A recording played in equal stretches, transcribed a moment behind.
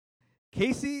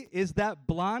Casey is that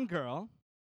blonde girl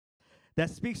that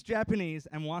speaks Japanese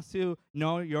and wants to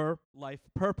know your life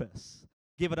purpose.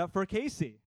 Give it up for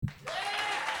Casey.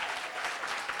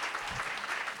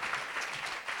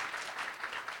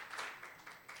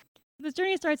 This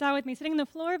journey starts out with me sitting on the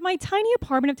floor of my tiny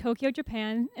apartment of Tokyo,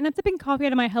 Japan, and I'm sipping coffee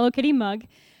out of my Hello Kitty mug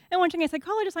and watching a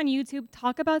psychologist on YouTube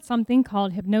talk about something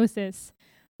called hypnosis,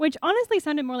 which honestly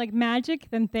sounded more like magic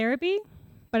than therapy,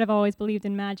 but I've always believed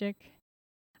in magic.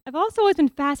 I've also always been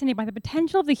fascinated by the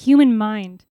potential of the human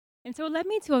mind, and so it led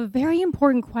me to a very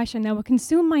important question that will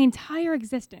consume my entire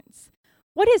existence.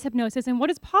 What is hypnosis and what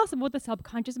is possible with the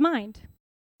subconscious mind?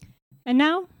 And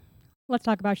now, let's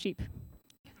talk about sheep.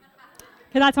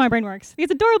 Because that's how my brain works. These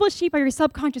adorable sheep are your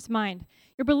subconscious mind,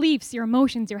 your beliefs, your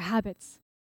emotions, your habits.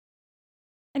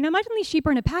 And now imagine these sheep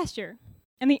are in a pasture,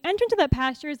 and the entrance to that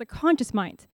pasture is the conscious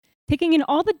mind, taking in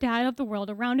all the data of the world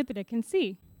around it that it can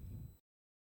see.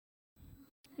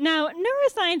 Now,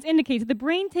 neuroscience indicates that the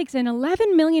brain takes in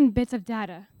 11 million bits of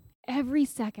data every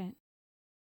second,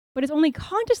 but is only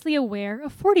consciously aware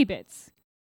of 40 bits.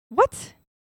 What?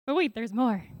 But wait, there's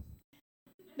more.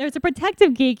 There's a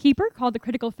protective gatekeeper called the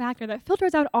critical factor that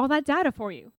filters out all that data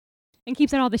for you and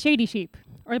keeps out all the shady sheep,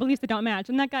 or the beliefs that don't match.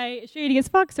 And that guy is shady as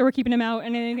fuck, so we're keeping him out,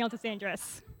 and anything else is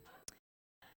dangerous.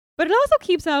 But it also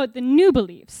keeps out the new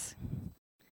beliefs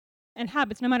and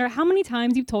habits, no matter how many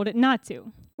times you've told it not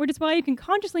to, which is why you can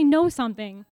consciously know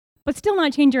something, but still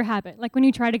not change your habit, like when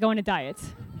you try to go on a diet.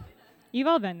 You've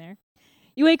all been there.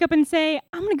 You wake up and say,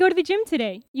 I'm gonna go to the gym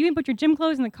today. You even put your gym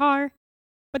clothes in the car,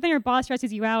 but then your boss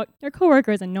stresses you out, your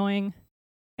coworker is annoying,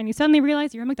 and you suddenly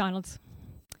realize you're at McDonald's,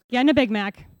 getting a Big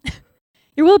Mac.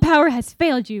 Your willpower has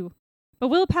failed you, but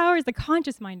willpower is the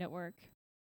conscious mind at work.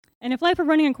 And if life were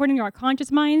running according to our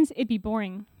conscious minds, it'd be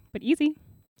boring, but easy.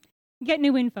 Get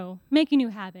new info, make a new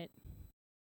habit.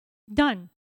 Done.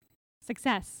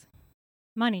 Success,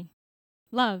 money,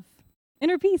 love,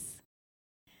 inner peace.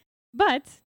 But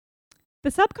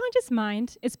the subconscious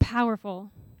mind is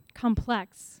powerful,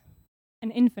 complex,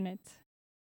 and infinite.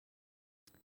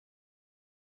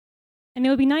 And it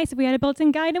would be nice if we had a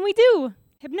built-in guide, and we do.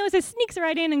 Hypnosis sneaks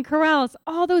right in and corrals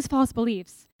all those false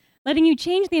beliefs, letting you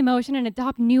change the emotion and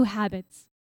adopt new habits.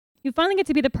 You finally get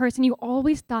to be the person you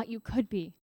always thought you could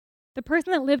be, the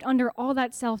person that lived under all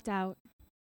that self-doubt,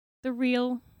 the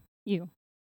real you.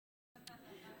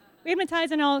 We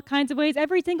hypnotize in all kinds of ways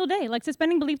every single day, like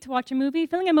suspending belief to watch a movie,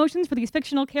 feeling emotions for these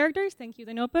fictional characters. Thank you,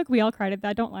 The Notebook. We all cried at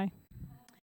that, don't lie.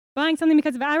 Buying something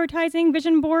because of advertising,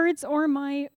 vision boards, or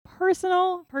my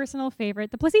personal favorite,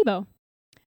 the placebo,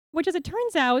 which, as it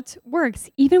turns out, works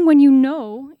even when you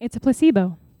know it's a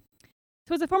placebo.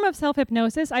 So as a form of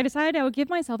self-hypnosis, I decided I would give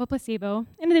myself a placebo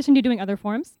in addition to doing other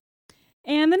forms.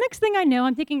 And the next thing I know,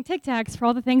 I'm taking Tic Tacs for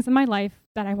all the things in my life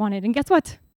that I wanted. And guess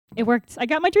what? It worked. I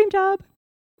got my dream job.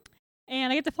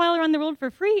 And I get to fly all around the world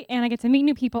for free, and I get to meet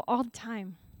new people all the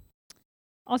time.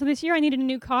 Also this year, I needed a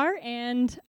new car,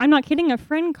 and I'm not kidding, a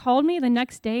friend called me the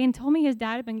next day and told me his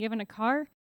dad had been given a car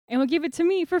and would give it to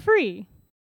me for free.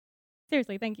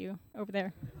 Seriously, thank you, over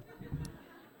there.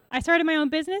 I started my own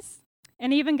business,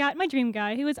 and even got my dream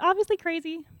guy, who was obviously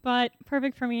crazy, but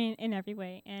perfect for me in every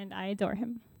way, and I adore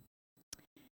him.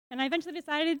 And I eventually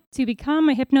decided to become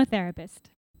a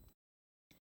hypnotherapist,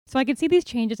 so I could see these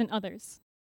changes in others.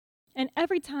 And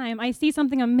every time I see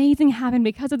something amazing happen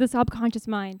because of the subconscious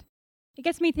mind, it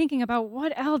gets me thinking about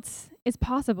what else is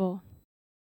possible.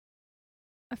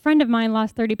 A friend of mine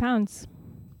lost 30 pounds.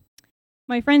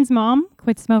 My friend's mom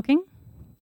quit smoking.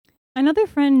 Another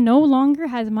friend no longer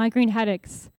has migraine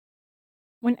headaches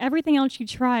when everything else she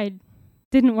tried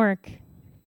didn't work.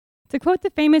 To quote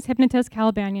the famous hypnotist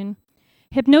Cal Banyan,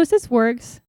 hypnosis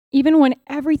works even when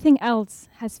everything else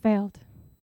has failed.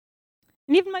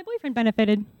 And even my boyfriend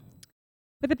benefited.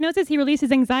 With hypnosis, he released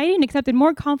his anxiety and accepted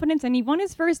more confidence, and he won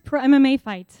his first pro MMA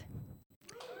fight.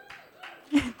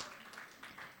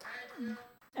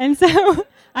 And so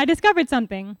I discovered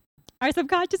something. Our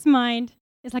subconscious mind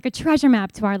is like a treasure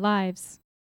map to our lives.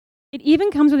 It even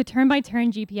comes with a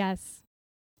turn-by-turn GPS.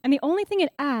 And the only thing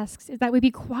it asks is that we be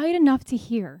quiet enough to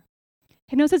hear.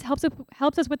 Hypnosis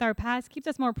helps us with our past, keeps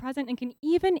us more present, and can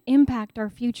even impact our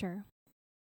future.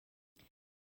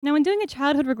 Now, in doing a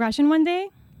childhood regression one day,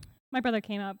 my brother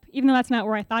came up, even though that's not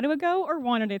where I thought it would go or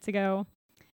wanted it to go,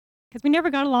 because we never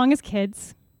got along as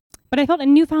kids. But I felt a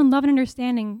newfound love and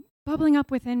understanding bubbling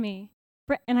up within me,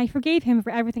 and I forgave him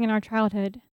for everything in our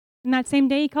childhood. And that same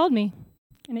day, he called me,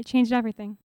 and it changed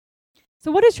everything. So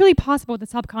what is truly possible with the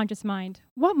subconscious mind?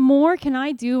 What more can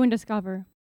I do and discover?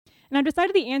 And I've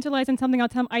decided the answer lies in something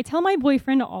I tell my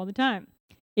boyfriend all the time.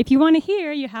 If you want to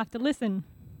hear, you have to listen.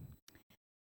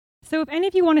 So if any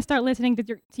of you want to start listening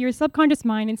to your subconscious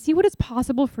mind and see what is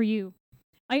possible for you,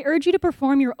 I urge you to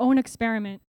perform your own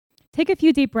experiment. Take a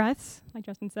few deep breaths, like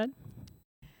Justin said.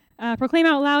 Proclaim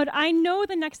out loud, I know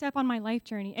the next step on my life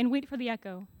journey, and wait for the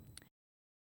echo.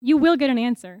 You will get an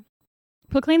answer.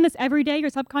 Proclaim this every day. Your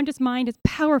subconscious mind is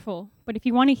powerful, but if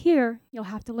you want to hear, you'll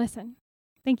have to listen.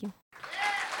 Thank you.